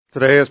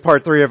Today is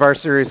part 3 of our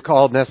series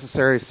called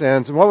Necessary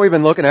Sins. And what we've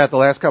been looking at the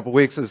last couple of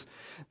weeks is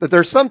that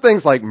there's some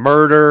things like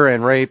murder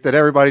and rape that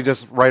everybody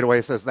just right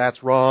away says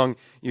that's wrong,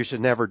 you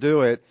should never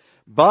do it.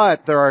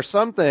 But there are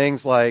some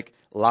things like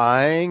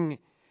lying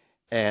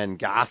and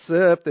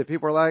gossip that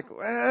people are like,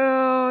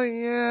 well,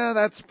 yeah,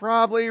 that's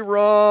probably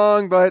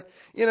wrong, but,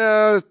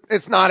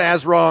 it's not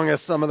as wrong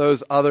as some of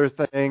those other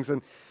things.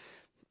 And,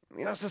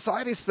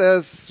 society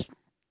says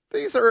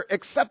these are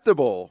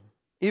acceptable,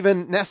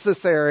 even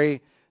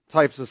necessary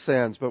types of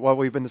sins. But what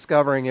we've been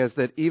discovering is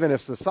that even if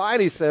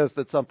society says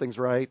that something's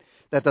right,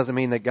 that doesn't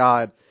mean that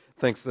God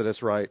thinks that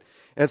it's right.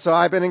 And so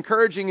I've been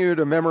encouraging you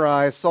to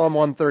memorize Psalm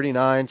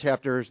 139,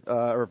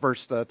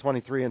 verse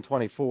 23 and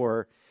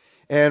 24,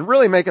 and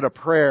really make it a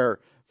prayer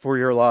for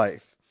your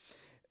life.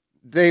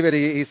 David,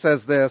 he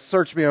says this,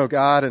 "Search me, O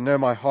God, and know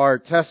my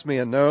heart. Test me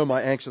and know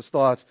my anxious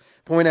thoughts.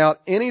 Point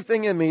out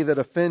anything in me that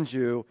offends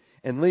you,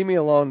 and lead me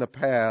along the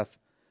path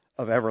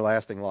of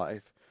everlasting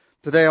life."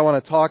 Today I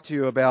want to talk to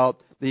you about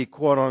the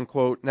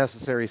quote-unquote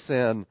necessary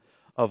sin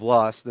of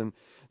lust. And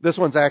this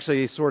one's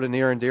actually sort of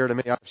near and dear to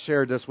me. I've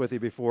shared this with you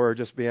before,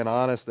 just being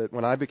honest, that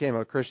when I became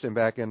a Christian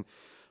back in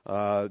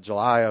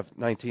July of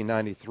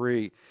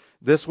 1993,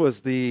 this was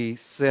the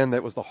sin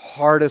that was the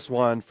hardest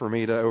one for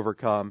me to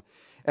overcome.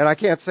 And I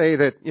can't say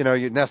that, you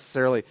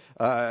necessarily,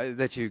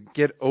 that you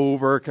get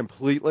over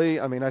completely.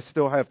 I mean, I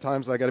still have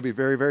times I got to be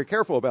very, very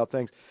careful about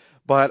things.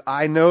 But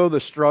I know the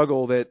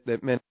struggle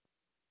that many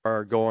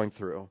are going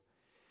through.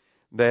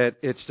 That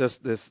it's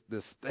just this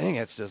thing,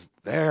 it's just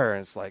there,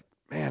 and it's like,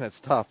 man, it's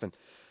tough. And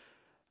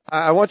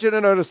I want you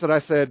to notice that I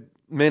said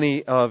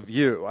many of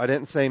you. I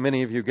didn't say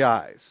many of you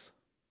guys.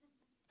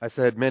 I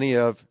said many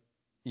of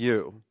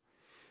you.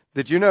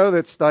 Did you know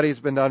that studies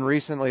been done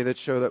recently that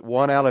show that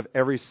 1 out of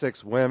every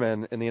 6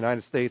 women in the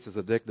United States is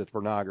addicted to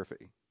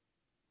pornography?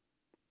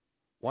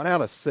 1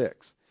 out of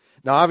 6.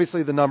 Now,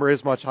 obviously, the number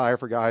is much higher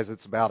for guys.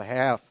 It's about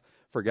half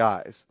for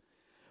guys.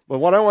 But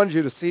what I wanted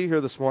you to see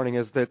here this morning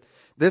is that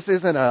this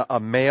isn't a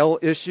male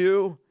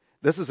issue.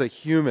 This is a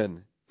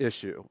human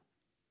issue.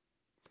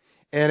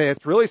 And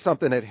it's really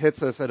something that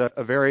hits us at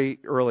a very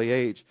early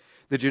age.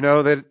 Did you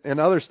know that, and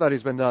other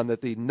studies been done,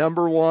 that the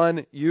number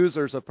 1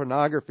 users of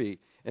pornography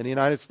in the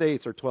United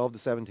States are 12 to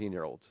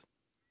 17-year-olds?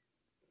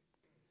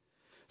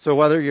 So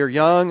whether you're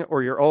young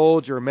or you're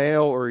old, you're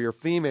male or you're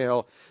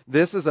female,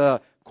 this is a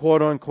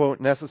quote-unquote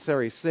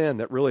necessary sin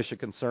that really should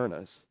concern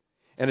us.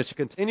 And it should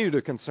continue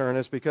to concern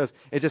us because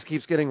it just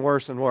keeps getting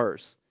worse and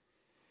worse.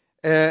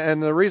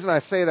 And the reason I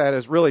say that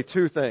is really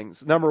 2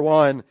 things. Number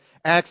 1,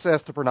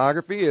 access to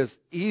pornography is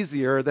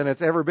easier than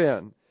it's ever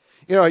been.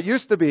 It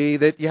used to be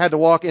that you had to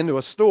walk into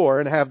a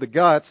store and have the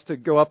guts to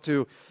go up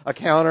to a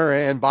counter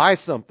and buy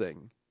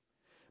something.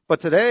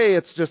 But today,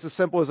 it's just as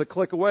simple as a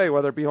click away,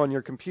 whether it be on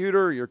your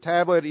computer, your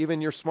tablet,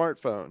 even your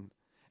smartphone.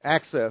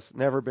 Access,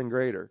 never been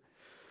greater.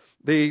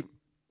 The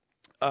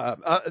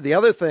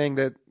other thing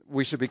that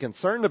we should be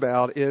concerned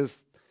about is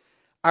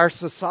our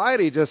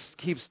society just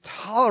keeps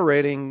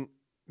tolerating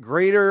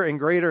greater and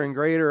greater and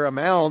greater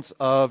amounts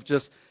of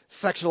just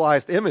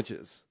sexualized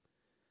images.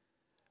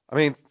 I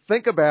mean,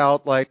 think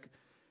about like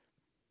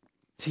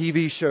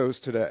TV shows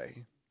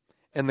today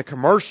and the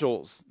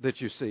commercials that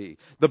you see,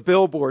 the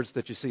billboards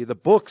that you see, the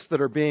books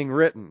that are being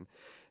written.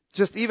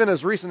 Just even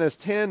as recent as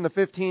 10 to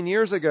 15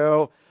 years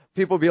ago,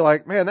 people would be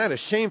like, man, that is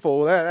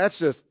shameful. That's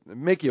just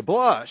make you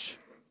blush.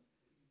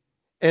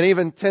 And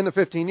even 10 to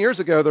 15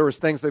 years ago, there was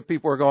things that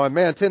people were going,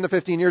 man, 10 to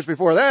 15 years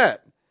before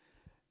that.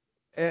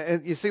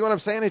 And you see what I'm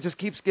saying? It just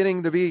keeps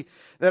getting to be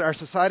that our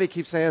society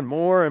keeps saying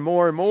more and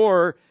more and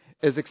more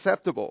is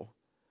acceptable.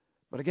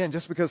 But again,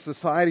 just because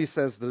society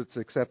says that it's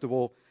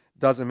acceptable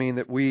doesn't mean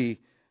that we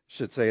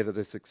should say that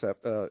it's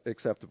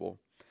acceptable.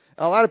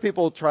 Now, a lot of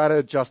people try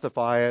to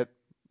justify it,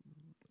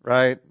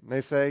 right?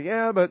 They say,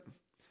 yeah, but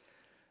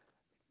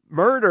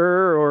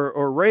murder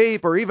or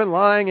rape or even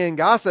lying and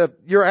gossip,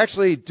 you're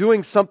actually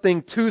doing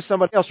something to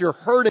somebody else. You're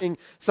hurting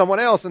someone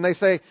else. And they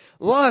say,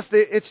 lust,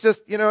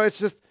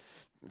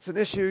 it's an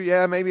issue,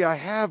 yeah, maybe I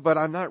have, but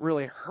I'm not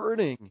really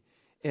hurting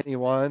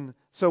anyone.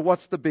 So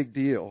what's the big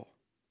deal?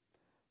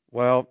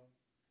 Well,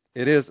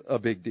 it is a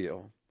big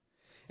deal.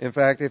 In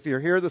fact, if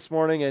you're here this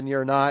morning and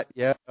you're not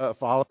yet a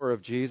follower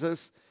of Jesus,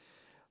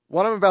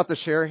 what I'm about to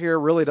share here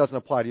really doesn't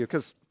apply to you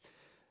because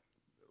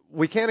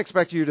we can't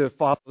expect you to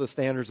follow the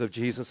standards of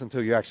Jesus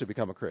until you actually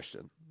become a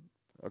Christian.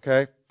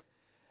 Okay?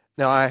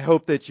 Now, I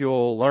hope that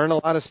you'll learn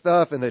a lot of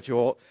stuff and that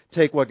you'll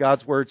take what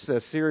God's Word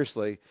says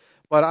seriously.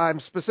 But I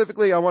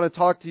want to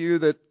talk to you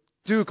that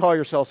do call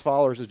yourselves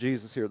followers of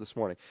Jesus here this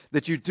morning.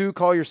 That you do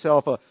call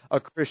yourself a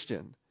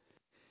Christian.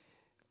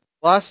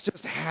 Lust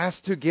just has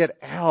to get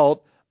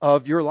out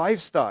of your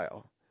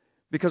lifestyle.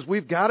 Because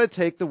we've got to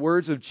take the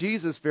words of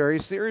Jesus very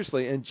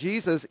seriously. And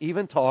Jesus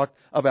even talked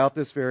about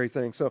this very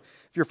thing. So if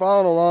you're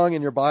following along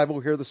in your Bible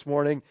here this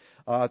morning,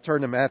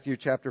 turn to Matthew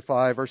chapter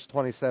 5, verse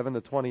 27 to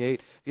 28.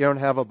 If you don't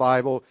have a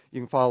Bible, you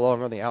can follow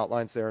along on the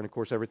outlines there. And of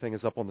course, everything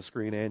is up on the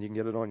screen and you can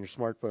get it on your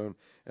smartphone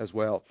as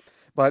well.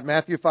 But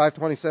Matthew 5,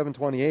 27,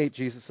 28,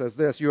 Jesus says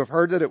this, "You have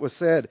heard that it was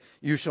said,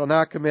 'You shall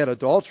not commit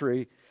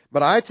adultery.'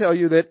 But I tell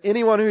you that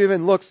anyone who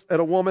even looks at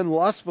a woman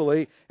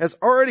lustfully has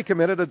already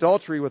committed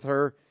adultery with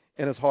her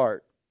in his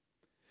heart.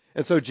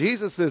 And so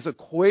Jesus is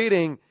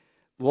equating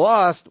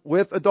lust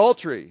with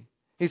adultery.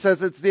 He says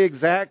it's the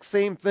exact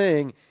same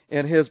thing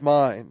in his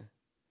mind.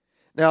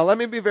 Now, let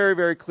me be very,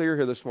 very clear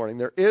here this morning.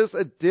 There is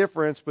a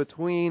difference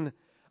between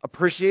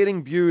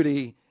appreciating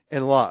beauty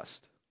and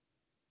lust.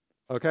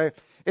 Okay?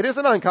 It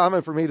isn't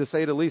uncommon for me to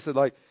say to Lisa,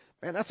 like,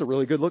 man, that's a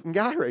really good-looking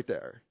guy right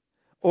there.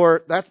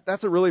 Or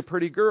that's a really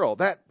pretty girl.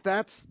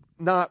 That's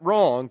not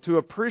wrong to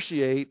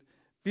appreciate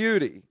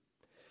beauty.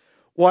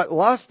 What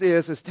lust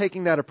is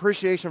taking that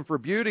appreciation for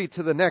beauty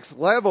to the next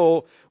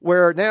level,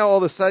 where now all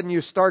of a sudden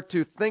you start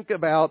to think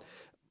about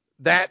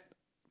that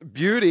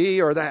beauty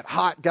or that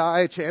hot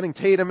guy, Channing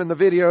Tatum in the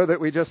video that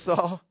we just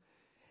saw,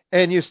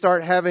 and you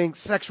start having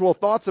sexual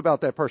thoughts about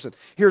that person.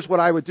 Here's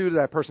what I would do to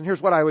that person.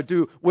 Here's what I would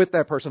do with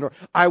that person. Or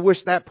I wish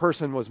that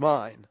person was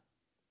mine.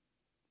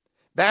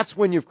 That's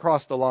when you've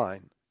crossed the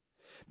line.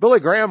 Billy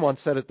Graham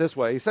once said it this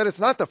way. He said, it's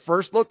not the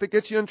first look that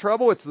gets you in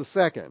trouble, it's the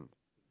second.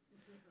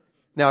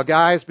 Now,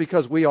 guys,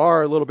 because we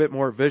are a little bit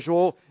more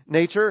visual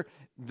nature,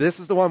 this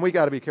is the one we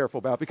got to be careful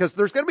about. Because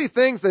there's going to be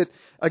things that,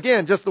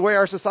 again, just the way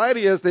our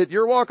society is, that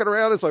you're walking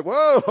around, it's like,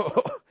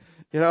 whoa,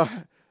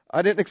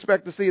 I didn't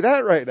expect to see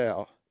that right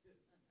now.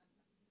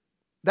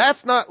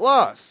 That's not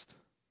lust.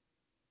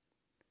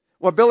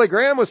 What Billy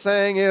Graham was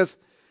saying is,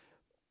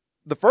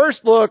 the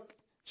first look,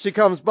 she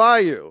comes by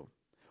you.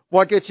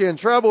 What gets you in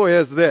trouble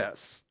is this.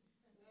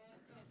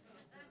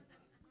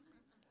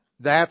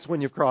 That's when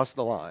you've crossed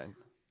the line.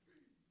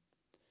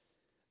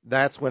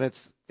 That's when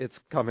it's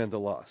come into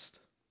lust.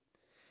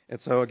 And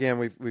so again,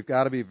 we've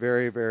got to be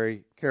very,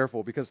 very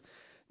careful, because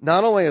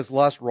not only is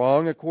lust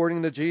wrong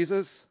according to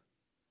Jesus,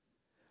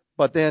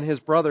 but then his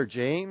brother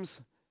James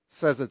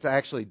says it's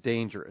actually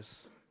dangerous.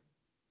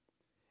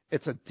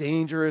 It's a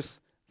dangerous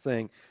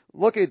thing.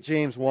 Look at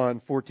James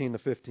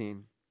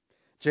 1:14-15.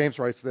 James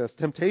writes this,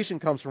 temptation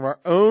comes from our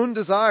own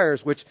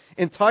desires, which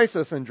entice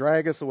us and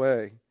drag us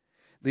away.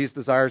 These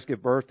desires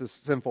give birth to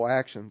sinful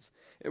actions.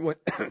 And when,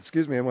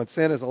 and when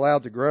sin is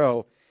allowed to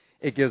grow,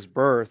 it gives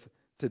birth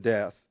to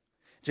death.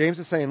 James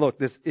is saying, look,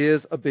 this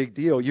is a big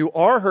deal. You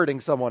are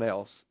hurting someone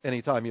else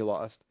anytime you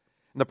lust.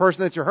 And the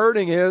person that you're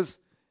hurting is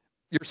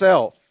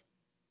yourself.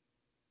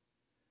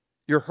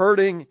 You're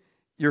hurting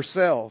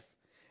yourself.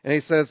 And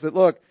he says that,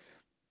 look,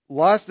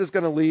 lust is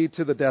going to lead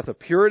to the death of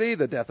purity,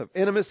 the death of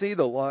intimacy,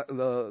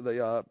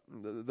 the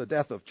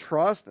death of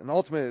trust, and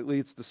ultimately it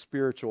leads to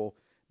spiritual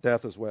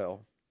death as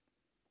well.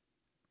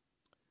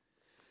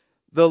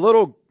 The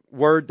little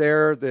word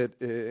there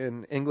that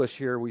in English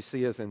here we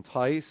see as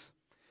entice,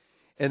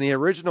 in the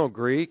original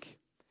Greek,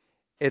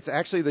 it's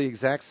actually the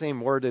exact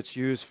same word that's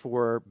used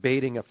for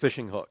baiting a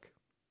fishing hook.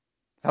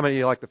 How many of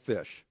you like to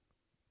fish?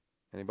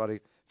 Anybody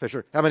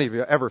fisher? How many of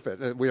you ever fish?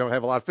 We don't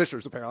have a lot of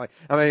fishers apparently.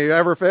 How many of you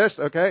ever fished?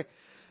 Okay.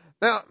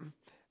 Now,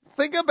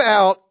 think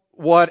about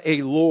what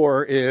a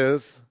lure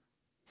is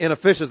in a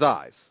fish's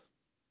eyes.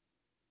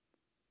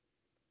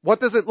 What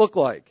does it look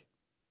like?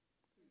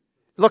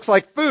 It looks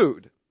like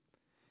food.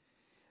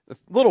 The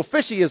little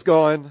fishy is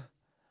going,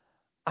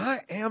 I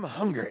am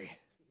hungry.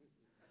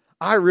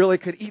 I really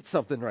could eat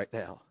something right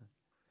now.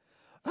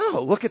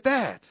 Oh, look at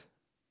that.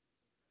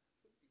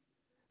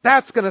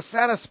 That's going to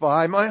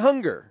satisfy my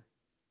hunger.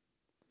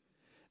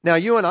 Now,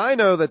 you and I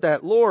know that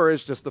that lure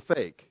is just a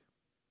fake.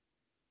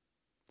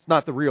 It's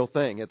not the real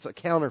thing. It's a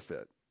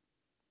counterfeit.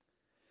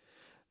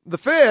 The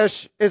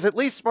fish is at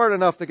least smart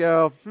enough to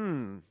go,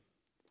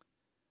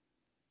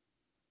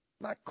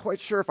 not quite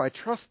sure if I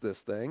trust this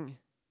thing,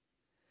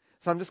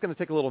 so I'm just going to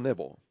take a little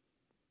nibble.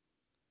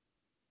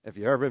 If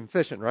you've ever been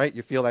fishing, right?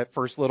 You feel that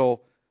first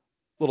little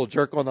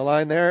jerk on the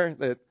line there,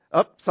 that,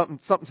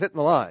 something's hitting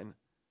the line.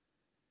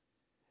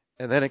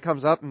 And then it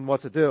comes up, and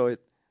what's it do?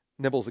 It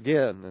nibbles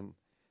again, and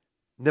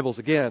nibbles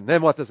again.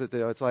 Then what does it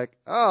do? It's like,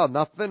 oh,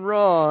 nothing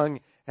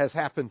wrong has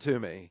happened to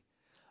me.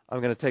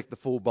 I'm going to take the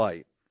full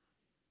bite.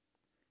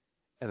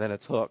 And then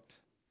it's hooked.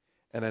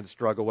 And then it's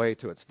drug away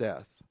to its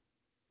death.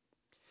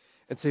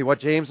 And see, what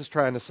James is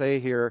trying to say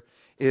here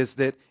is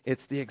that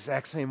it's the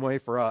exact same way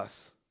for us.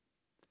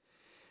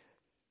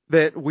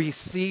 That we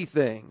see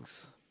things,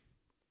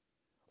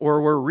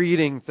 or we're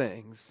reading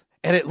things,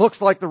 and it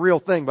looks like the real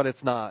thing, but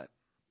it's not.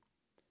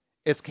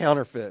 It's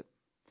counterfeit.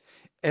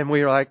 And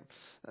we're like,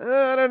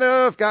 I don't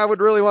know if God would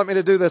really want me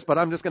to do this, but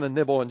I'm just going to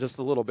nibble in just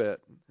a little bit.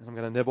 And I'm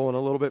going to nibble in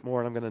a little bit more,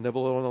 and I'm going to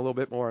nibble in a little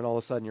bit more, and all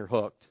of a sudden you're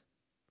hooked.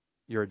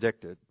 You're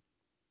addicted.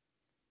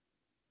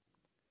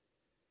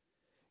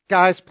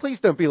 Guys, please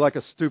don't be like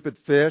a stupid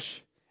fish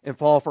and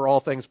fall for all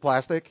things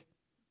plastic.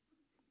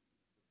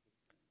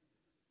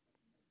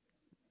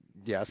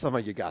 Yeah, some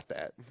of you got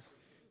that.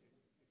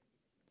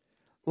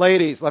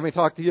 Ladies, let me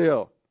talk to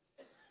you.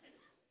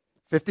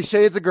 50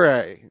 Shades of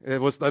Grey.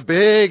 It was the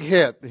big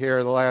hit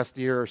here the last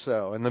year or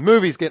so, and the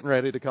movie's getting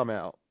ready to come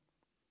out.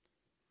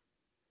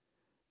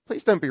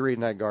 Please don't be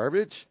reading that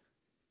garbage.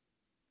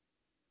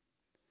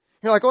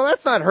 You're like, well,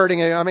 that's not hurting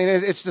it. I mean,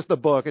 it's just a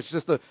book. It's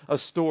just a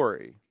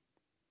story.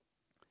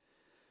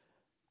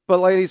 But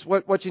ladies,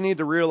 what you need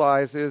to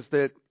realize is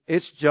that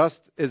it's just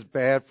as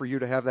bad for you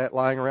to have that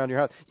lying around your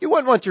house. You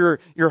wouldn't want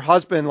your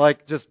husband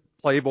like just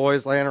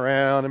Playboys laying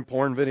around and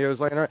porn videos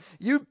laying around.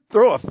 You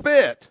throw a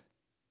fit.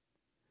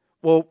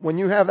 Well, when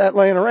you have that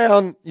laying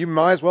around, you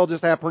might as well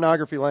just have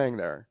pornography laying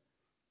there.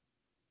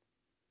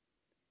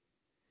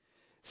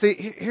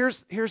 See,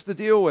 here's the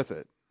deal with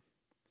it.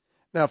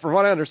 Now, from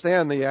what I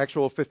understand, the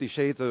actual 50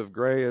 Shades of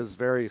Grey is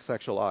very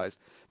sexualized.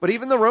 But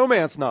even the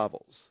romance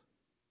novels,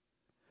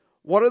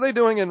 what are they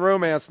doing in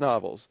romance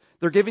novels?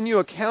 They're giving you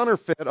a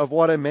counterfeit of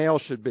what a male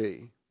should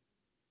be.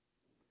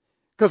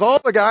 Because all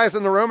the guys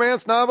in the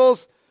romance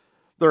novels,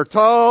 they're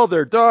tall,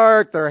 they're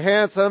dark, they're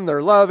handsome,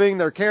 they're loving,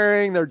 they're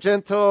caring, they're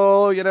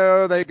gentle,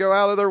 they go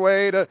out of their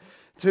way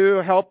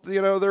to help,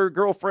 their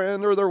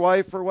girlfriend or their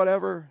wife or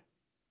whatever.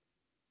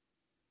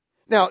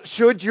 Now,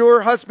 should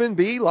your husband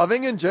be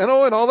loving and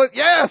gentle and all that?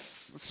 Yes,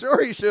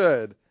 sure he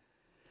should.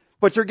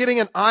 But you're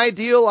getting an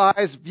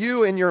idealized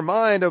view in your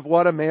mind of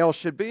what a male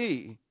should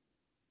be.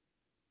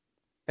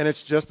 And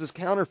it's just as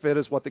counterfeit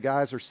as what the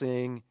guys are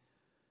seeing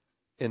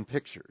in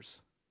pictures.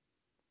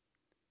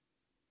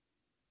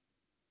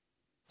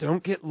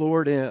 Don't get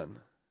lured in.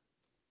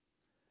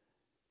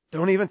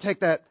 Don't even take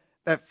that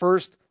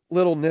first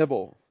little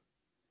nibble,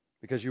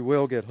 because you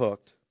will get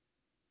hooked.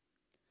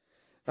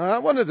 I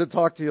wanted to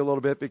talk to you a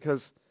little bit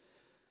because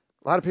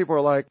a lot of people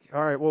are like,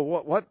 all right,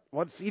 well,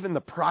 what's even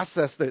the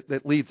process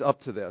that leads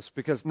up to this?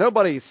 Because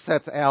nobody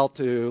sets out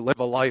to live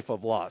a life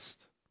of lust.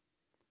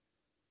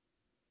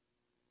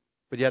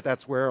 But yet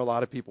that's where a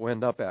lot of people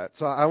end up at.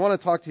 So I want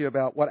to talk to you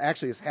about what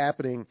actually is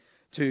happening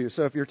to you.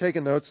 So if you're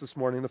taking notes this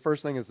morning, the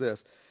first thing is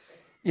this.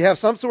 You have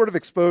some sort of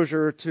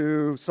exposure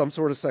to some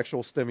sort of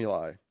sexual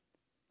stimuli.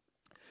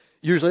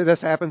 Usually this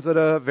happens at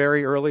a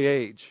very early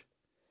age.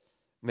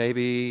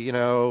 Maybe,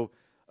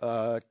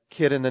 a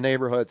kid in the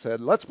neighborhood said,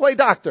 let's play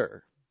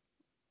doctor.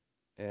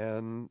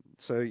 And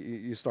so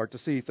you start to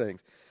see things.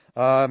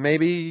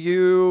 Maybe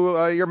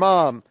your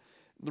mom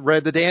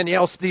read the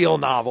Danielle Steele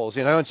novels,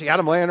 and she had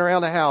them laying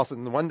around the house.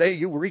 And one day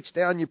you reached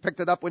down, you picked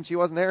it up when she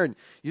wasn't there, and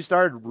you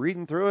started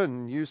reading through it,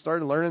 and you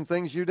started learning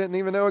things you didn't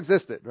even know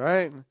existed,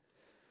 right?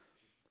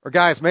 Or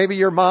guys, maybe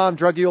your mom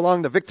drug you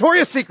along to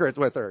Victoria's Secret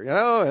with her,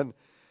 and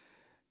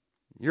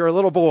you're a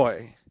little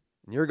boy.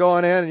 And you're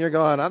going in and you're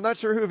going, I'm not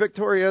sure who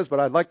Victoria is, but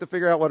I'd like to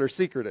figure out what her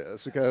secret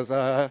is,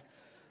 because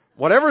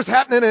whatever's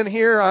happening in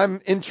here,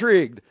 I'm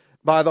intrigued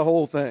by the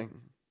whole thing.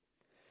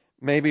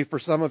 Maybe for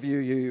some of you,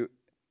 you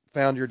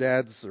found your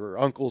dad's or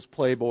uncle's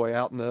Playboy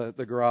out in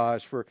the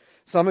garage. For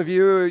some of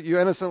you, you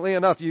innocently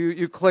enough,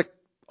 you clicked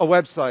a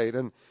website,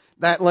 and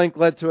that link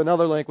led to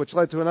another link, which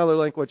led to another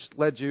link, which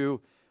led you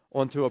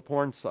onto a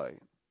porn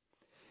site.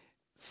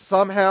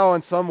 Somehow,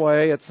 in some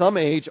way, at some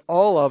age,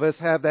 all of us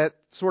have that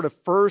sort of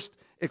first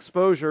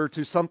exposure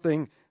to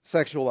something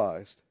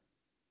sexualized.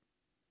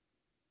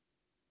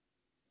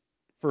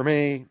 For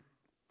me,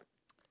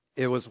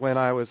 it was when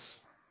I was,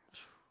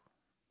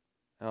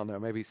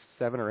 maybe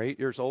 7 or 8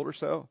 years old or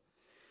so.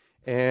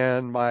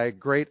 And my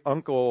great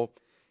uncle,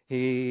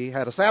 he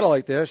had a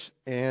satellite dish,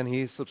 and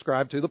he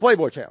subscribed to the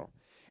Playboy channel.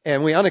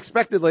 And we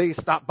unexpectedly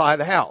stopped by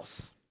the house.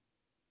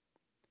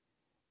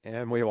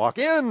 And we walk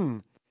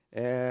in,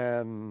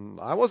 and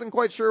I wasn't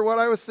quite sure what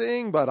I was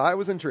seeing, but I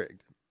was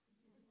intrigued.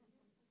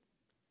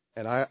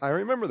 And I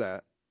remember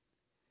that.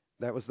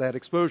 That was that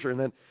exposure. And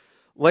then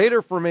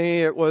later for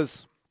me, it was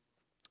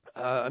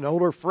an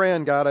older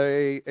friend got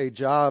a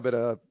job at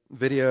a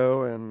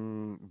video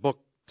and book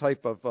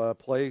type of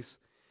place.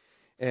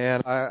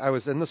 And I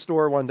was in the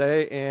store one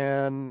day,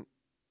 and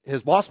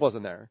his boss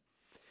wasn't there.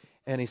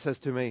 And he says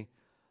to me,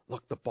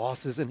 look, the boss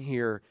isn't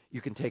here.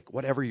 You can take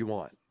whatever you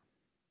want.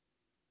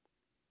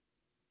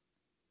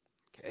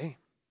 Okay.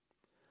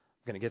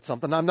 I'm going to get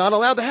something I'm not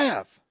allowed to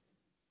have.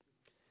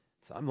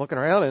 So I'm looking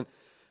around, and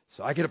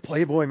so I get a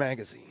Playboy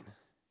magazine,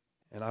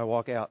 and I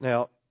walk out.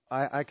 Now,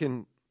 I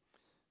can,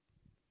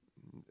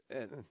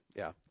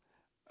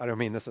 I don't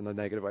mean this in a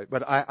negative way,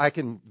 but I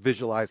can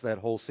visualize that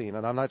whole scene.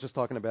 And I'm not just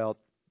talking about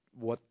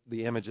what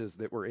the images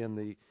that were in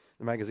the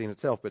magazine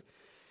itself, but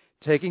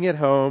taking it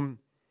home,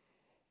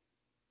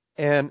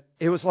 and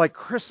it was like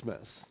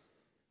Christmas.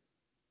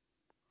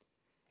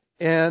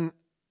 And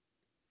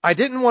I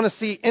didn't want to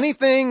see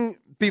anything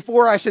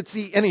before I should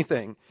see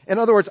anything. In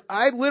other words,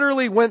 I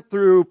literally went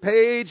through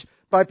page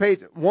by page,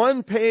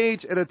 one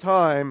page at a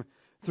time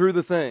through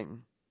the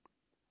thing.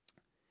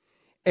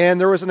 And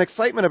there was an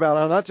excitement about it.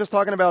 I'm not just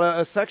talking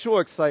about a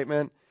sexual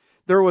excitement.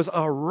 There was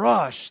a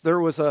rush. There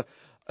was a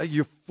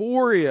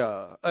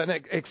euphoria, an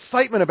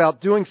excitement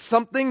about doing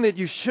something that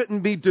you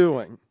shouldn't be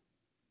doing.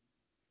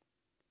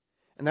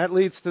 And that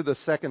leads to the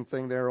second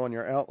thing there on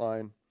your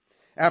outline.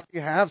 After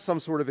you have some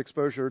sort of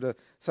exposure to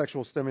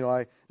sexual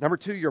stimuli, number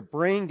 2, your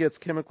brain gets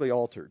chemically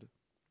altered.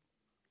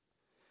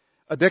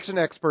 Addiction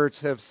experts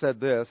have said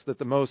this, that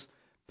the most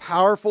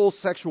powerful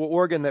sexual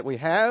organ that we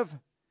have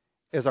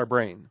is our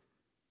brain.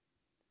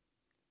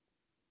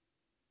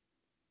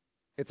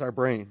 It's our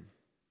brain.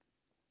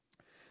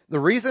 The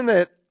reason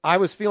that I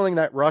was feeling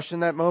that rush in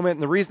that moment,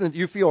 and the reason that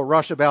you feel a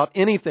rush about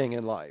anything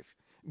in life,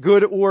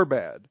 good or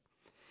bad,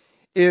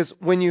 is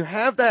when you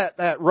have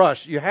that rush,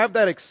 you have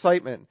that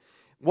excitement,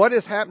 what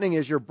is happening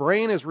is your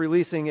brain is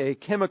releasing a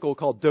chemical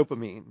called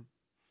dopamine.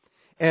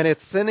 And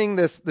it's sending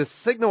this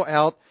signal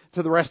out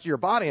to the rest of your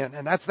body,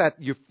 and that's that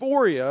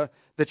euphoria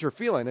that you're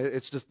feeling.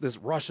 It's just this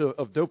rush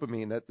of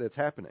dopamine that's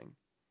happening.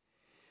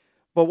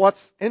 But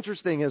what's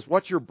interesting is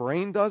what your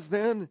brain does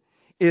then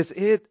is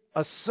it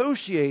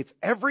associates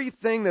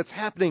everything that's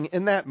happening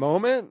in that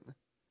moment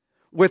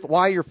with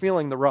why you're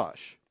feeling the rush.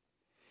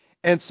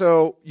 And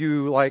so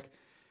you like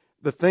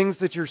the things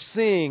that you're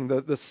seeing,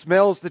 the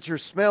smells that you're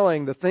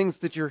smelling, the things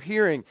that you're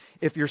hearing,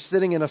 if you're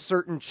sitting in a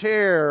certain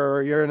chair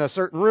or you're in a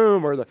certain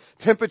room or the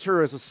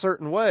temperature is a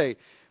certain way,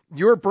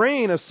 your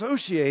brain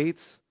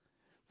associates,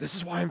 this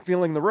is why I'm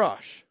feeling the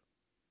rush.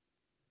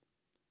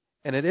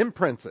 And it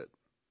imprints it.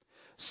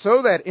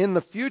 So that in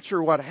the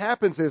future what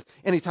happens is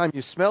anytime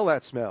you smell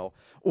that smell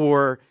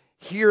or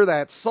hear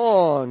that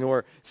song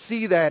or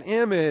see that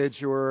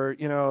image or,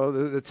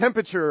 the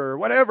temperature or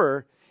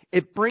whatever,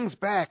 it brings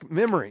back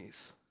memories.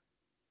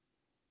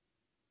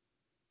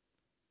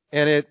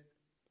 And it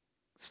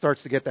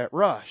starts to get that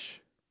rush.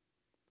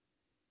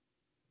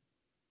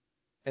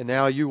 And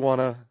now you want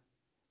to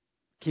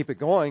keep it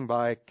going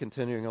by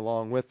continuing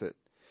along with it.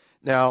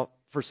 Now,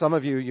 for some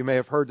of you, you may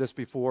have heard this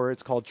before.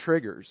 It's called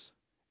triggers.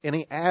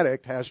 Any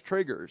addict has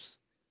triggers.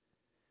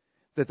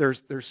 That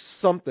there's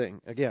something,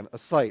 again, a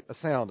sight, a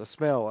sound, a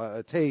smell,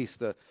 a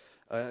taste,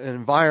 an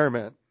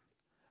environment,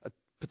 a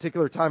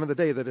particular time of the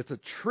day, that it's a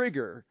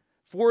trigger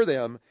for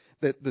them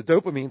that the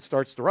dopamine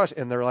starts to rush,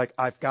 and they're like,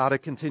 I've got to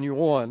continue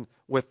on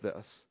with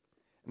this.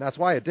 And that's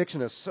why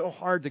addiction is so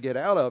hard to get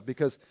out of,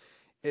 because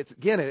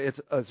it's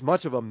as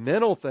much of a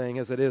mental thing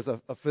as it is a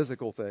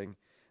physical thing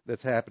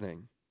that's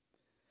happening.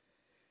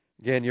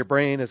 Again, your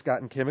brain has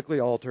gotten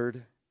chemically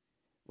altered,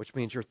 which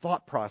means your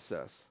thought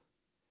process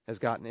has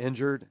gotten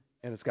injured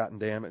and it's gotten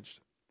damaged.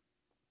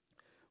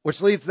 Which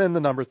leads then to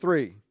number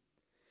 3.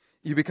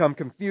 You become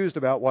confused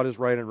about what is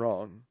right and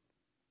wrong.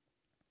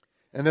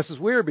 And this is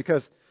weird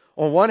because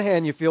on one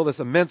hand, you feel this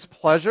immense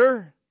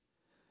pleasure,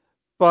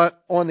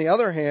 but on the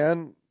other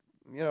hand,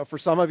 for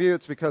some of you,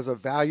 it's because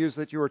of values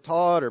that you were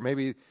taught or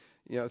maybe,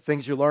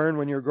 things you learned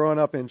when you were growing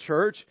up in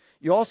church.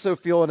 You also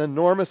feel an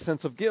enormous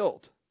sense of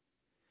guilt.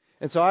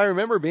 And so I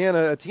remember being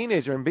a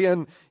teenager and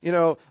being,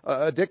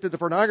 addicted to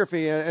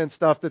pornography and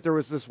stuff, that there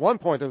was this one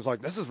point that was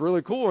like, this is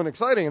really cool and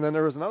exciting. And then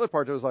there was another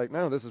part that was like,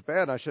 no, this is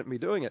bad and I shouldn't be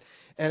doing it.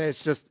 And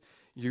it's just,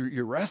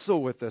 you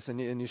wrestle with this and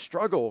you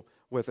struggle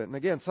with it. And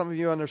again, some of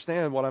you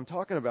understand what I'm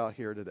talking about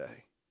here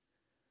today.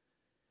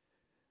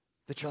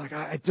 That you're like,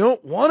 I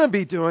don't want to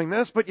be doing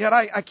this, but yet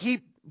I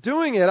keep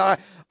doing it.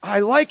 I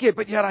like it,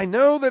 but yet I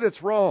know that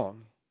it's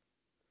wrong.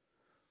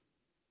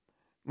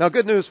 Now,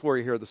 good news for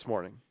you here this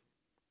morning.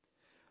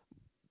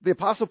 The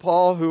Apostle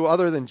Paul, who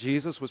other than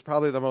Jesus was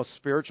probably the most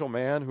spiritual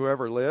man who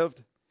ever lived,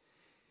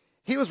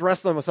 he was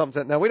wrestling with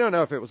something. Now, we don't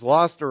know if it was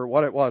lust or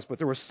what it was, but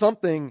there was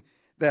something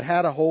that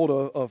had a hold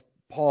of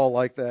Paul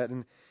like that.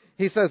 And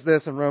he says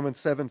this in Romans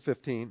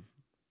 7:15.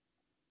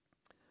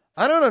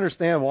 I don't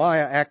understand why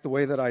I act the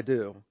way that I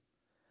do.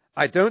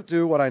 I don't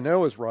do what I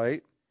know is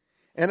right,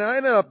 and I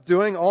ended up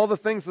doing all the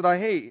things that I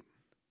hate.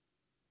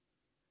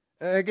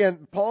 And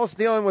again, Paul's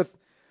dealing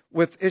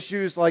with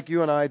issues like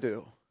you and I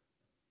do.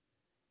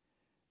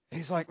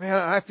 He's like, man,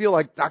 I feel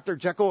like Dr.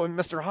 Jekyll and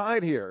Mr.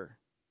 Hyde here.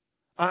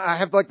 I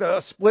have like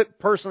the split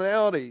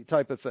personality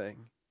type of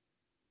thing.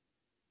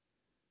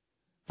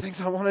 Things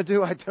I want to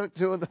do, I don't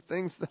do, and the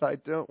things that I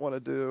don't want to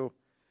do,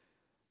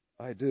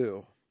 I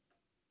do.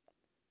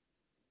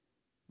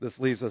 This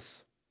leaves us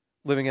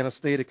living in a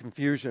state of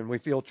confusion. We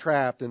feel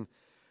trapped, and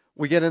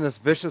we get in this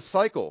vicious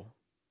cycle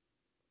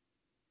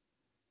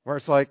where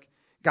it's like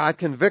God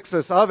convicts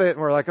us of it, and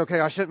we're like, okay,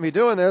 I shouldn't be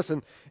doing this,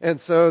 and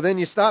so then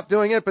you stop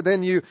doing it, but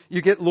then you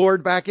get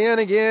lured back in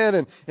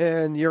again,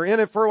 and you're in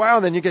it for a while,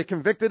 and then you get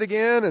convicted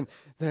again, and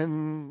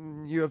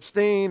then you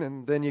abstain,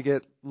 and then you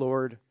get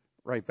lured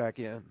right back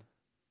in.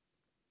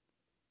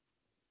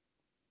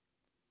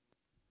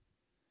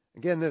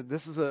 Again,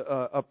 this is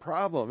a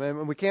problem,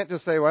 and we can't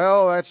just say,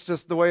 well, that's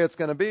just the way it's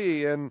going to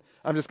be, and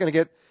I'm just going to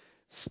get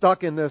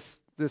stuck in this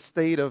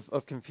state of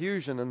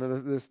confusion and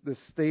this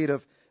state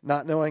of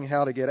not knowing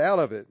how to get out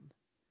of it.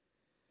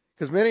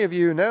 Because many of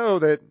you know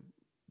that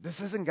this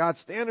isn't God's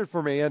standard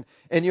for me, and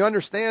you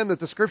understand that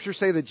the Scriptures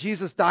say that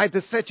Jesus died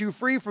to set you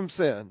free from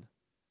sin.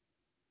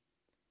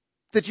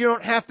 That you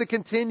don't have to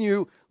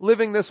continue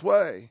living this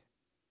way.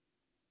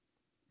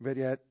 But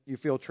yet you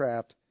feel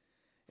trapped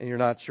and you're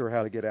not sure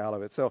how to get out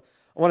of it. So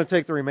I want to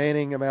take the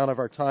remaining amount of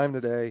our time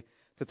today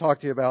to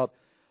talk to you about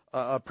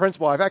a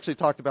principle. I've actually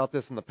talked about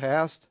this in the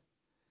past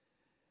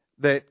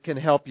that can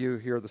help you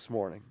here this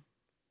morning.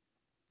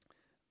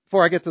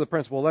 Before I get to the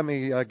principle, let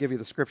me give you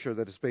the scripture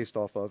that it's based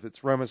off of.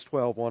 It's Romans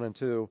 12:1 and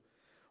 2,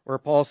 where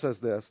Paul says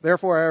this,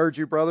 Therefore I urge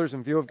you, brothers,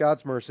 in view of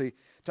God's mercy,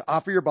 to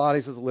offer your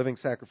bodies as a living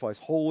sacrifice,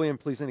 holy and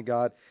pleasing to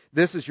God.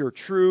 This is your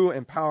true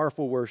and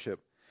powerful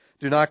worship.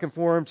 Do not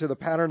conform to the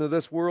pattern of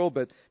this world,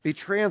 but be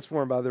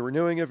transformed by the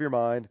renewing of your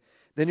mind.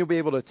 Then you'll be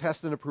able to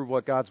test and approve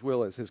what God's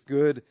will is, His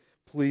good,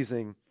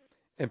 pleasing,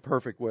 and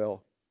perfect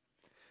will.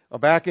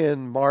 Back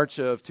in March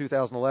of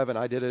 2011,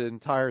 I did an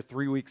entire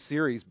 3-week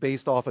series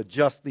based off of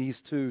just these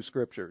two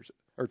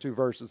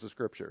verses of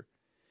Scripture.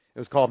 It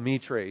was called Me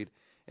Trade.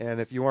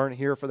 And if you weren't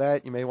here for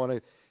that, you may want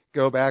to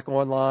go back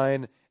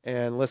online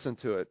and listen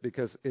to it,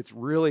 because it's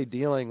really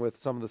dealing with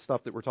some of the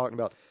stuff that we're talking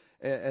about.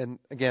 And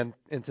again,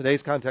 in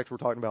today's context, we're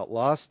talking about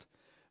lust,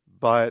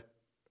 but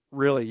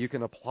really you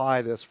can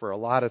apply this for a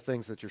lot of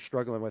things that you're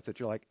struggling with, that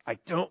you're like, I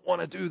don't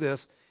want to do this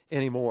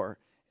anymore.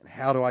 And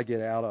how do I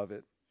get out of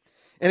it?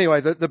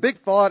 Anyway, the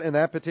big thought in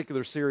that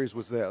particular series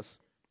was this.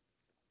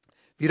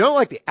 If you don't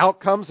like the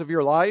outcomes of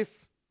your life,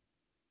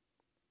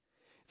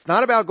 it's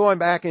not about going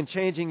back and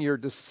changing your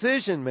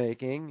decision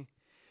making.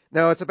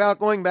 No, it's about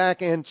going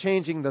back and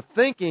changing the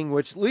thinking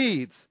which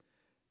leads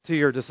to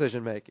your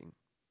decision making.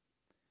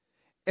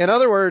 In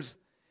other words,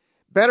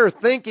 better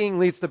thinking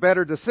leads to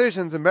better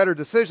decisions, and better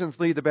decisions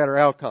lead to better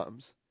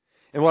outcomes.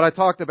 And what I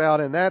talked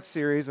about in that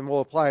series, and we'll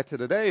apply it to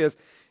today, is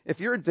if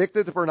you're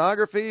addicted to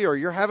pornography or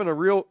you're having a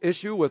real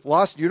issue with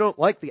lust, you don't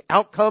like the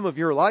outcome of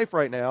your life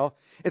right now,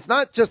 it's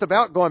not just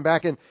about going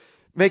back and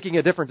making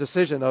a different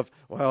decision of,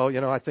 well,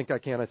 I think I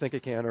can,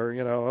 or,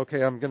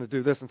 okay, I'm going to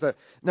do this instead.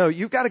 No,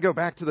 you've got to go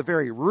back to the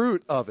very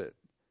root of it.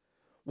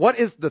 What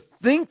is the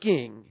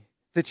thinking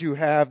that you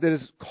have that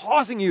is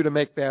causing you to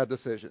make bad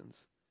decisions?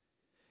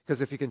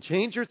 Because if you can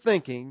change your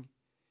thinking,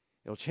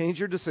 it'll change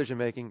your decision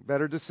making.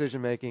 Better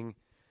decision making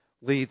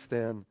leads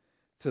then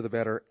to the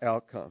better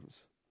outcomes.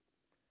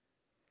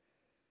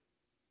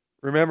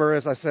 Remember,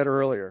 as I said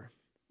earlier,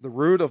 the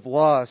root of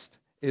lust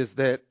is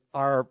that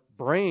our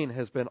brain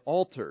has been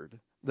altered.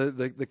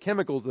 The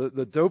chemicals,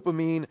 the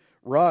dopamine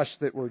rush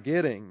that we're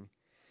getting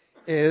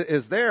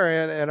is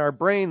there, and our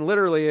brain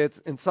literally, it's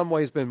in some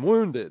ways been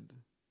wounded.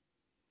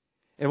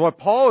 And what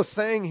Paul is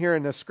saying here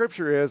in this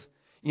scripture is,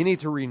 you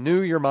need to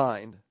renew your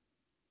mind.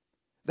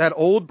 That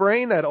old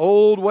brain, that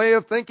old way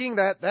of thinking,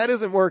 that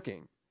isn't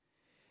working.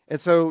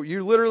 And so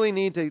you literally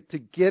need to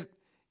get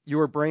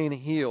your brain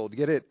healed,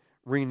 get it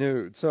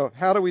renewed. So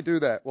how do we do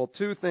that? Well,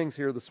 2 things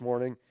here this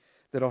morning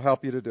that'll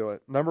help you to do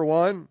it. Number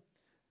 1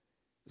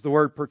 is the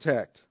word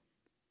protect.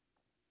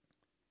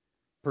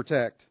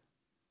 Protect.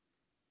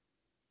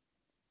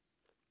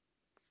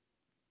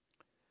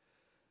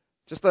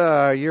 Just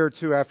a year or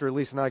 2 after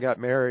Lisa and I got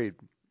married,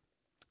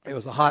 it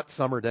was a hot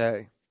summer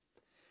day.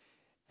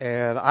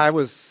 And I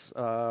was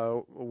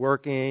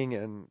working,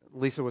 and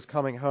Lisa was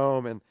coming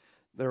home, and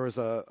there was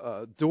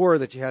a door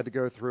that you had to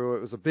go through.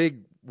 It was a big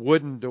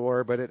wooden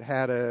door, but it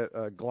had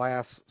a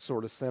glass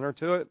sort of center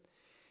to it.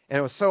 And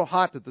it was so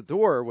hot that the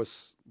door was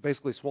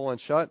basically swollen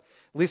shut.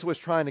 Lisa was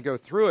trying to go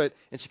through it,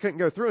 and she couldn't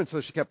go through it, and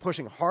so she kept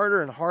pushing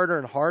harder and harder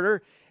and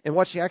harder. And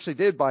what she actually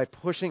did by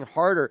pushing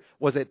harder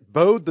was it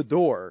bowed the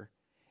door,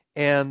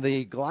 and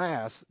the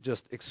glass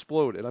just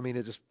exploded. I mean,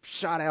 it just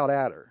shot out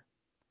at her.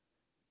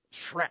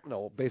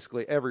 Shrapnel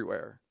basically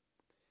everywhere.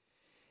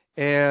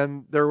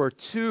 And there were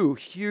 2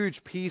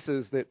 huge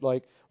pieces that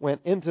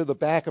went into the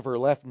back of her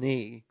left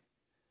knee,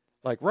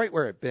 right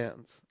where it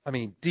bends. I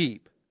mean,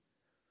 deep.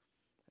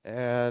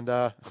 And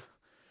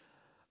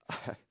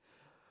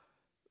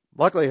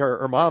luckily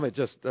her mom had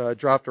just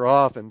dropped her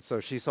off, and so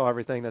she saw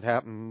everything that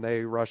happened.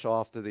 They rushed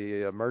off to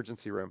the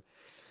emergency room.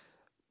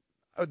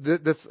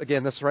 This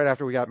is right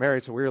after we got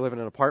married, so we were living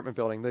in an apartment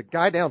building. The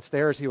guy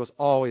downstairs, he was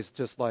always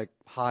just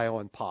high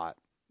on pot,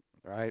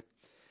 right?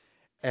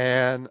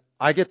 And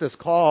I get this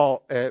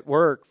call at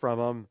work from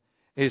him.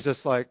 He's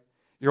just like,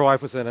 your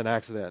wife was in an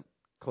accident.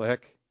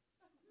 Click.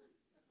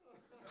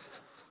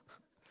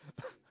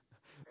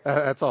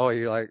 That's all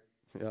he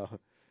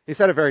He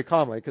said it very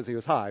calmly because he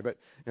was high, but,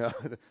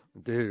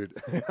 dude.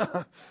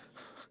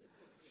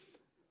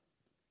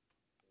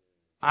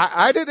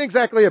 I didn't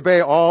exactly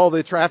obey all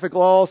the traffic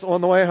laws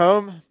on the way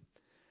home.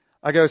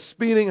 I go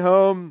speeding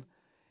home,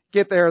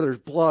 get there, there's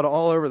blood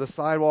all over the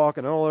sidewalk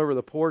and all over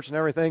the porch and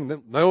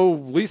everything. No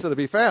Lisa to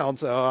be found,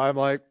 so I'm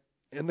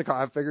in the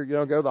car. I figured,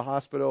 go to the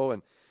hospital.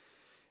 And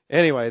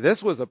anyway,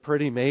 this was a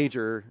pretty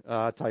major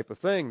type of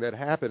thing that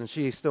happened, and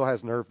she still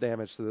has nerve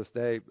damage to this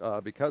day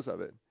because of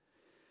it.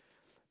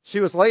 She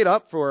was laid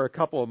up for a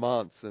couple of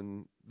months,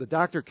 and the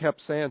doctor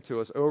kept saying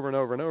to us over and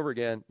over and over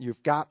again,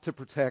 you've got to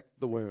protect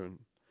the wound.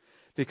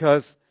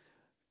 Because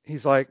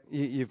he's like,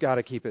 you've got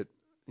to keep it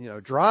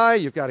dry,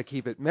 you've got to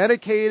keep it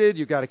medicated,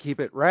 you've got to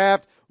keep it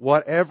wrapped.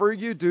 Whatever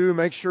you do,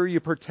 make sure you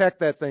protect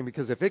that thing,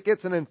 because if it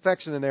gets an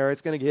infection in there,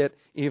 it's going to get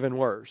even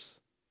worse.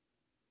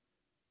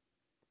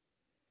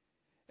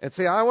 And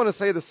see, I want to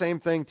say the same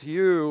thing to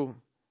you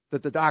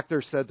that the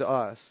doctor said to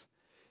us.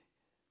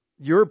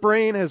 Your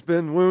brain has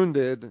been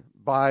wounded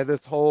by this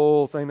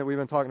whole thing that we've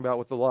been talking about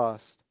with the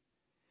lust.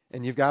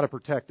 And you've got to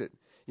protect it.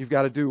 You've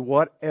got to do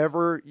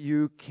whatever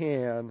you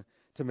can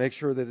to make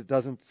sure that it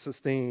doesn't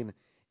sustain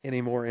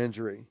any more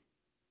injury.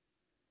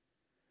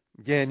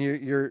 Again,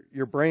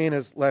 your brain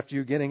has left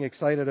you getting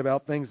excited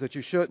about things that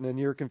you shouldn't, and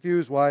you're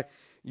confused why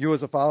you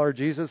as a follower of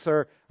Jesus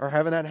are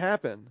having that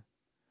happen.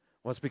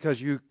 Well, it's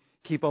because you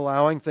keep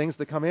allowing things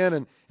to come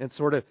in and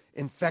sort of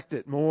infect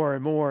it more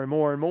and more and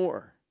more and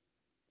more.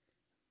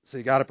 So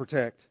you got to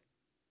protect.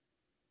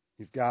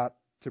 You've got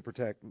to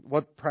protect.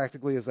 What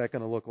practically is that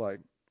going to look like?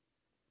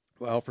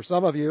 Well, for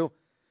some of you,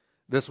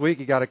 this week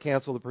you got to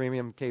cancel the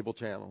premium cable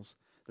channels.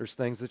 There's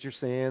things that you're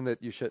seeing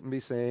that you shouldn't be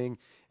seeing.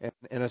 And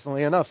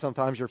innocently enough,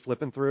 sometimes you're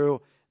flipping through,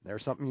 and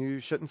there's something you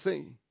shouldn't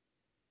see.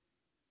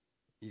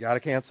 You got to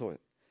cancel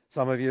it.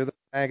 Some of you, the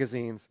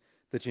magazines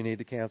that you need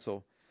to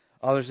cancel.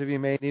 Others of you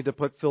may need to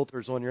put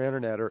filters on your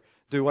internet or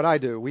do what I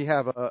do. We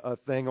have a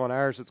thing on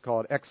ours that's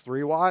called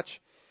X3 Watch,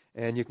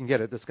 and you can get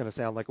it. This is going to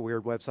sound like a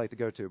weird website to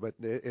go to, but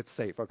it's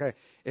safe, okay?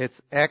 It's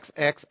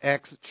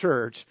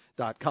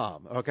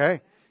xxxchurch.com,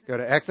 okay? Go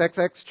to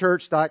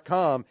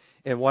xxxchurch.com,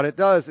 and what it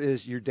does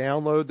is you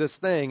download this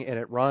thing, and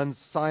it runs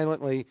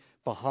silently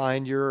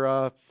behind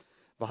your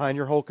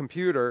whole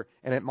computer,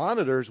 and it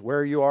monitors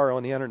where you are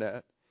on the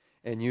internet.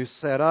 And you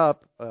set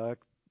up 2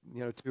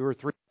 or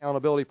 3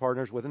 accountability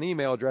partners with an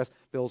email address.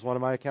 Bill's one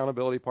of my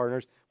accountability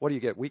partners. What do you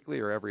get, weekly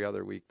or every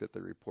other week that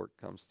the report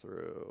comes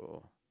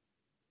through?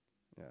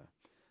 Yeah,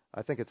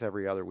 I think it's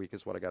every other week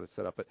is what I got it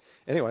set up. But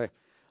anyway,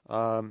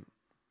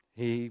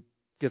 he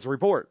gets a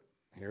report.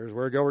 Here's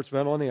where Gilbert's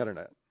been on the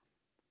internet.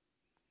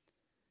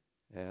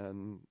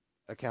 And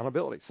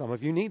accountability. Some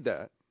of you need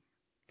that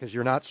because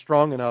you're not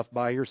strong enough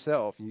by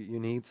yourself. You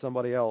need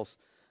somebody else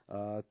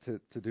to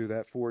do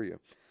that for you.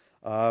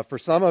 For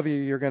some of you,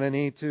 you're going to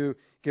need to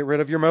get rid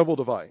of your mobile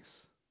device.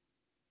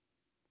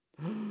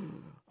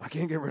 I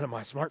can't get rid of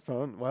my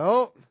smartphone.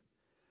 Well,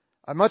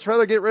 I'd much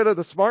rather get rid of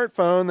the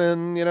smartphone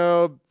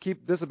than,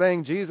 keep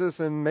disobeying Jesus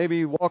and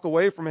maybe walk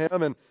away from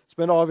Him and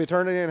spend all of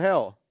eternity in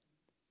hell.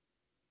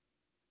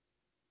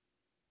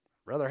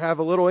 Rather have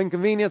a little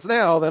inconvenience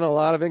now than a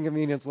lot of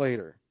inconvenience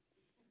later.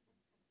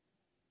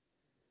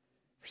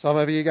 For some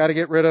of you, you got to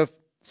get rid of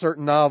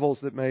certain novels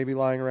that may be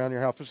lying around your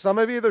house. For some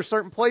of you, there's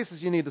certain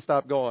places you need to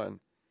stop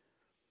going.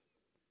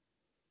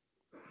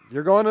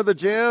 You're going to the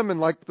gym, and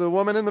like the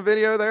woman in the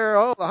video there,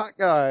 the hot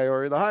guy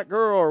or the hot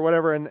girl or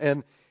whatever,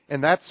 and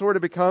that sort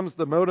of becomes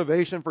the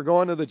motivation for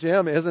going to the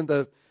gym. Isn't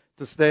to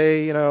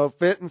stay,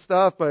 fit and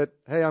stuff, but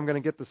hey, I'm going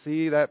to get to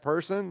see that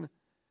person.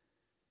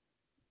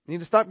 You need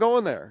to stop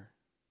going there.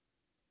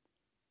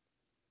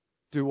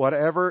 Do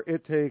whatever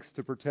it takes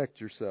to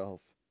protect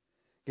yourself.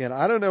 Again,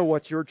 I don't know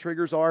what your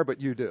triggers are, but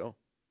you do.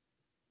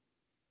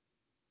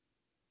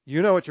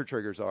 You know what your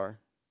triggers are.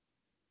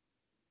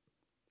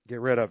 Get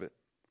rid of it.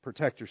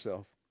 Protect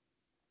yourself.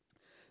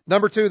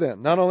 Number 2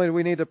 then, not only do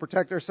we need to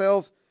protect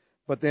ourselves,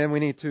 but then we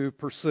need to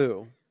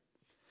pursue.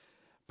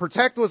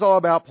 Protect was all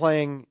about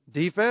playing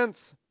defense.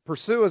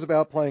 Pursue is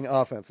about playing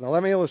offense. Now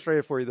let me illustrate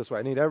it for you this way.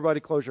 I need everybody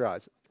to close your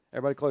eyes.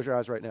 Everybody close your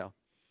eyes right now.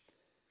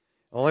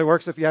 It only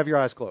works if you have your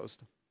eyes closed.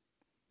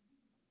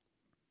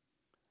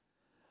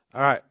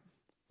 All right.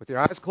 With your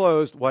eyes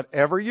closed,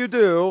 whatever you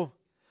do,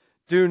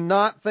 do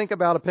not think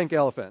about a pink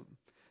elephant.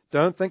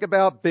 Don't think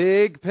about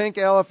big pink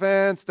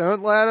elephants.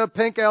 Don't let a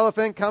pink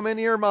elephant come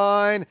into your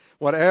mind.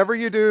 Whatever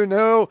you do,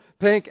 no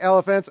pink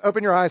elephants.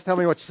 Open your eyes. Tell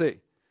me what you see.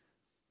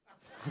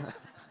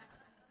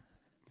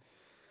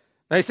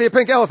 Now you see a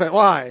pink elephant.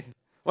 Why?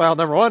 Well,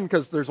 number 1,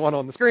 because there's one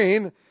on the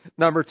screen.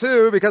 Number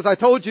 2, because I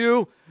told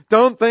you,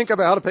 don't think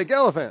about a pink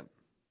elephant.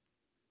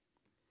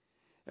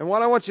 And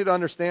what I want you to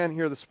understand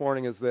here this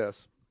morning is this.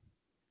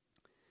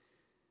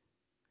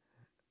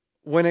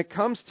 When it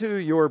comes to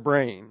your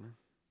brain,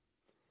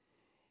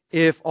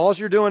 if all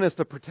you're doing is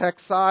the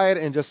protect side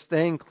and just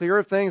staying clear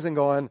of things and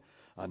going,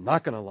 I'm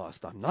not going to lust,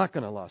 I'm not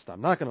going to lust,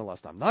 I'm not going to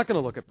lust, I'm not going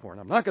to look at porn,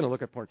 I'm not going to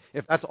look at porn.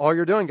 If that's all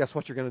you're doing, guess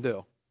what you're going to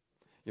do?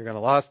 You're going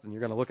to lust and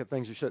you're going to look at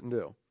things you shouldn't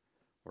do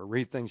or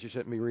read things you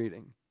shouldn't be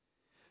reading.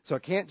 So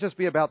it can't just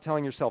be about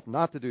telling yourself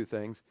not to do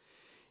things.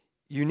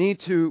 You need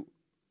to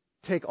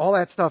take all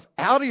that stuff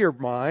out of your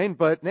mind,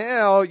 but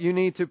now you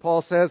need to,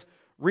 Paul says,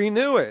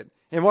 renew it.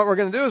 And what we're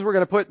going to do is we're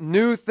going to put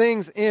new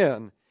things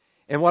in.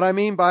 And what I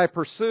mean by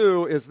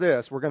pursue is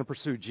this. We're going to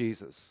pursue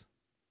Jesus.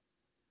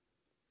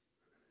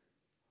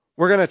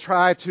 We're going to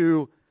try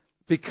to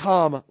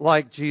become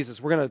like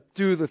Jesus. We're going to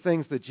do the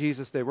things that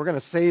Jesus did. We're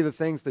going to say the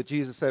things that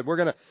Jesus said. We're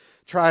going to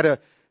try to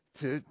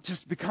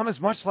just become as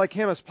much like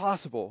Him as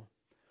possible.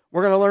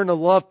 We're going to learn to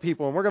love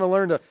people, and we're going to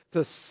learn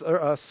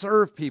to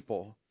serve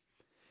people.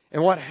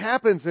 And what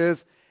happens is,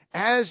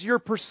 as you're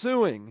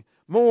pursuing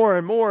more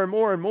and more and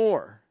more and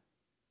more,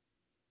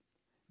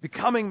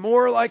 becoming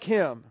more like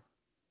Him,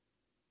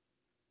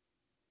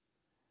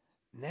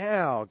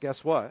 now, guess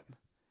what?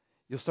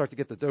 You'll start to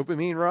get the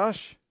dopamine rush,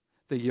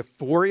 the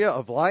euphoria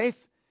of life,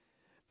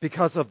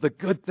 because of the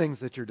good things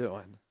that you're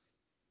doing.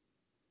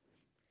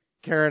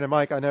 Karen and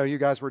Mike, I know you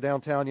guys were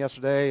downtown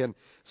yesterday and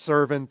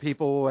serving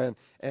people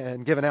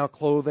and giving out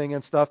clothing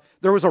and stuff.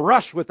 There was a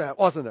rush with that,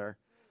 wasn't there?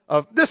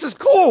 Of, this is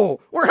cool,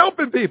 we're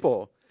helping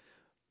people.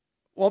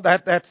 Well,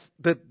 that's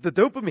the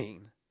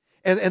dopamine.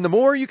 And the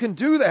more you can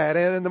do that,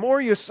 and the more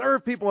you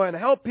serve people and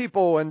help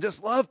people and just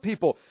love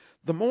people,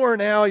 the more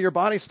now your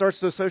body starts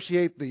to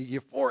associate the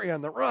euphoria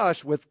and the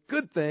rush with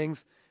good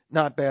things,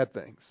 not bad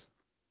things.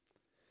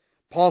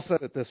 Paul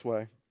said it this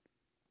way.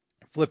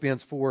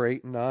 Philippians 4,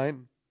 8 and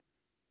 9.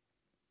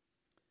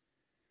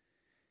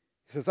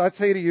 He says, I'd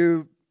say to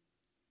you,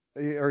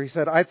 or he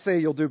said, I'd say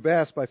you'll do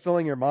best by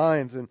filling your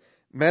minds and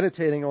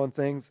meditating on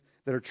things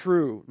that are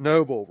true,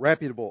 noble,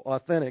 reputable,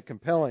 authentic,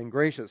 compelling,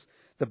 gracious,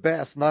 the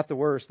best, not the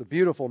worst, the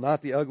beautiful,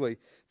 not the ugly,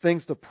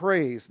 things to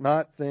praise,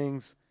 not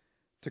things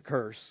to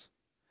curse.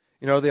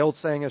 You know, the old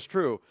saying is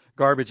true,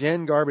 garbage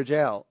in, garbage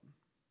out.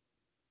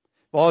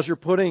 If all you're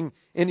putting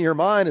into your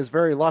mind is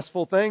very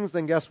lustful things,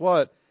 then guess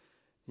what?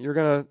 You're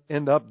going to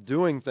end up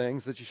doing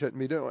things that you shouldn't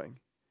be doing.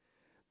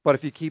 But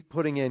if you keep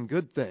putting in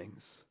good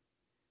things,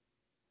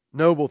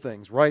 noble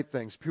things, right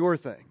things, pure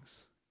things,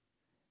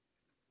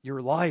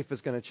 your life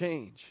is going to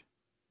change.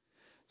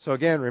 So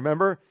again,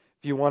 remember,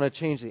 if you want to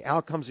change the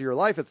outcomes of your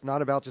life, it's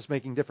not about just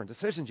making different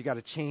decisions. You got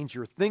to change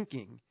your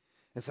thinking.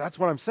 And so that's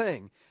what I'm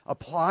saying.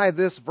 Apply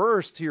this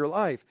verse to your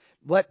life.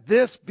 Let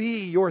this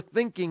be your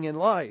thinking in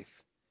life.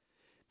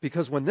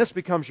 Because when this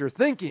becomes your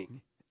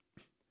thinking,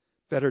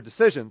 better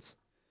decisions,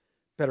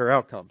 better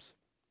outcomes.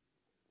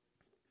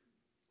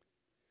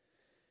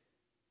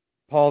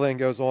 Paul then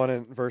goes on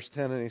in verse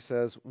 10 and he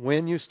says,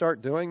 when you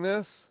start doing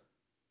this,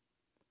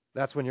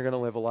 that's when you're going to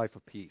live a life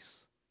of peace.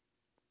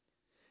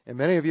 And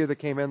many of you that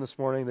came in this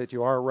morning that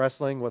you are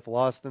wrestling with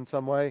lust in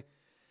some way,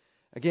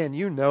 again,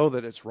 you know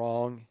that it's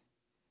wrong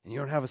and you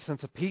don't have a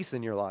sense of peace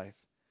in your life.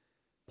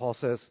 Paul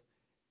says,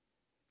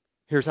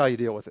 here's how you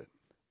deal with it.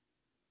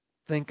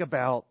 Think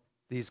about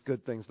these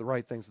good things, the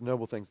right things, the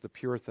noble things, the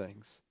pure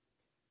things,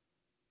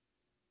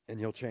 and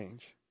you'll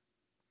change.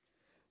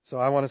 So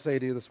I want to say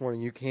to you this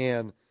morning, you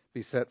can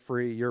be set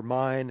free. Your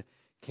mind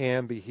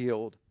can be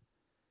healed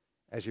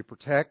as you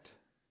protect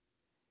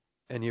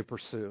and you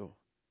pursue,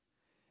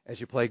 as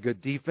you play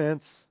good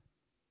defense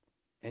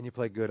and you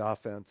play good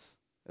offense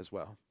as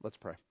well. Let's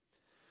pray.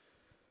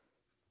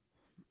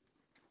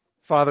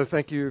 Father,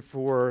 thank you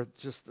for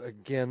just,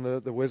 again,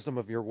 the wisdom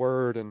of your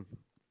word and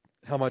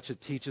how much it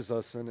teaches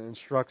us and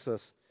instructs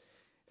us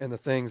in the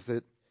things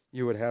that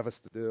you would have us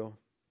to do.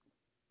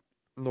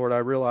 Lord, I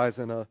realize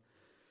in a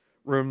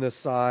room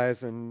this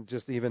size and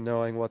just even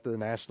knowing what the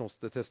national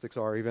statistics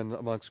are, even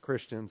amongst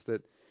Christians,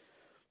 that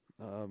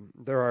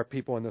there are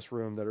people in this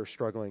room that are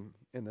struggling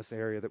in this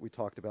area that we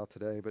talked about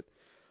today. But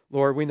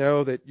Lord, we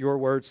know that your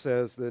word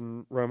says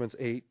in Romans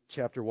 8,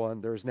 chapter 1,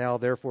 there is now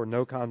therefore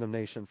no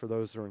condemnation for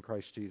those who are in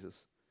Christ Jesus.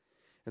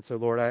 And so,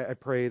 Lord, I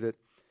pray that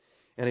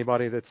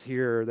anybody that's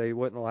here, they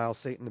wouldn't allow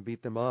Satan to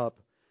beat them up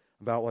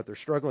about what they're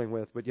struggling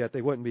with, but yet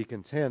they wouldn't be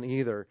content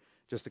either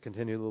just to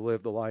continue to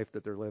live the life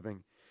that they're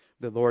living.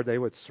 That, Lord, they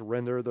would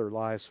surrender their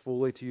lives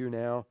fully to you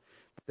now.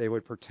 They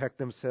would protect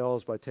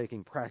themselves by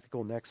taking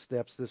practical next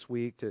steps this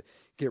week to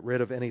get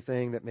rid of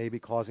anything that may be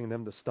causing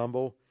them to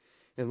stumble.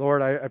 And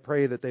Lord, I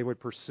pray that they would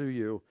pursue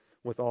you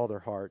with all their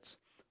hearts,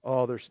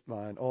 all their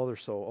mind, all their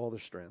soul, all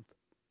their strength.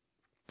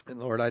 And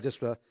Lord, I just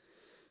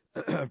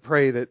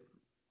pray that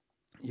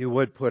you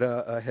would put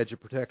a hedge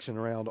of protection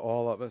around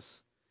all of us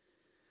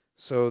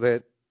so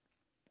that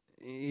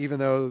even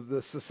though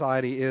the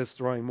society is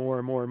throwing more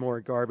and more and more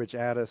garbage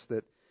at us,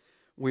 that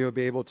we would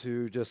be able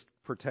to just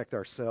protect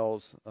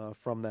ourselves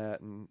from that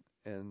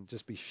and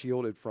just be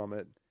shielded from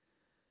it.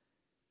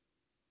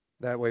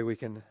 That way we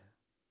can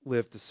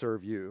live to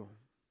serve you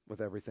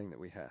with everything that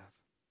we have.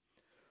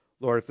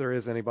 Lord, if there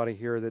is anybody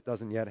here that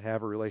doesn't yet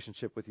have a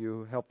relationship with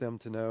you, help them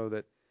to know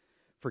that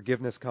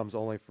forgiveness comes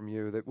only from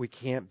you, that we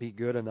can't be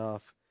good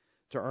enough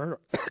to earn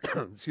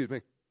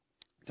to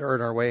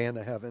earn our way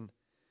into heaven,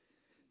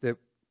 that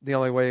the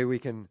only way we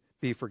can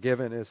be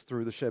forgiven is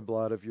through the shed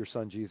blood of your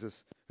Son Jesus,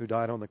 who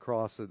died on the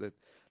cross so that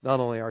not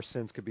only our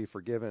sins could be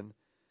forgiven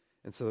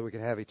and so that we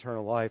could have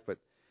eternal life, but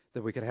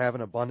that we could have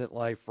an abundant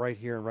life right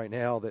here and right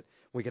now, that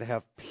we could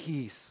have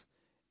peace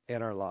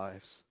in our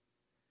lives.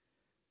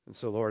 And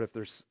so, Lord, if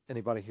there's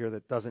anybody here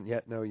that doesn't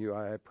yet know you,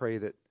 I pray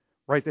that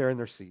right there in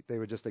their seat, they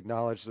would just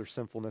acknowledge their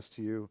sinfulness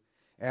to you,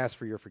 ask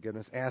for your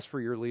forgiveness, ask for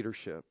your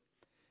leadership,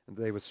 and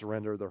they would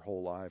surrender their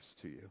whole lives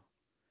to you.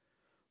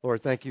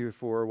 Lord, thank you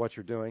for what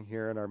you're doing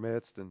here in our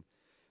midst, and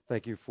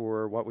thank you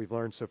for what we've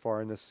learned so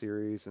far in this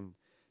series. And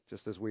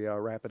just as we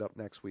wrap it up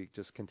next week,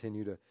 just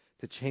continue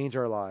to change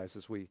our lives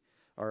as we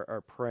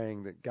are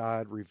praying that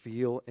God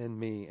reveal in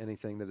me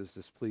anything that is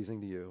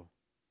displeasing to you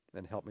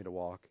and help me to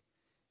walk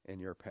in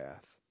your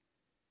path.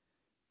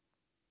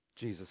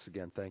 Jesus,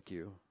 again, thank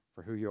you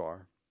for who you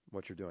are,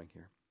 what you're doing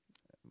here.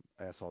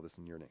 I ask all this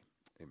in your name.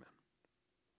 Amen.